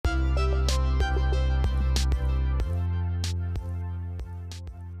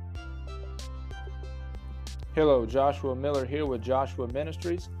Hello, Joshua Miller here with Joshua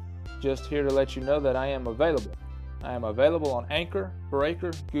Ministries. Just here to let you know that I am available. I am available on Anchor,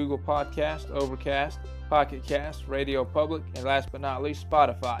 Breaker, Google Podcast, Overcast, Pocket Cast, Radio Public, and last but not least,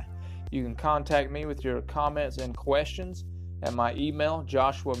 Spotify. You can contact me with your comments and questions at my email,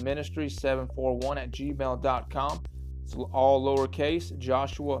 joshuaministries741@gmail.com. It's all lowercase,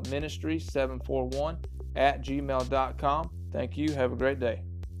 joshuaministries741@gmail.com. Thank you. Have a great day.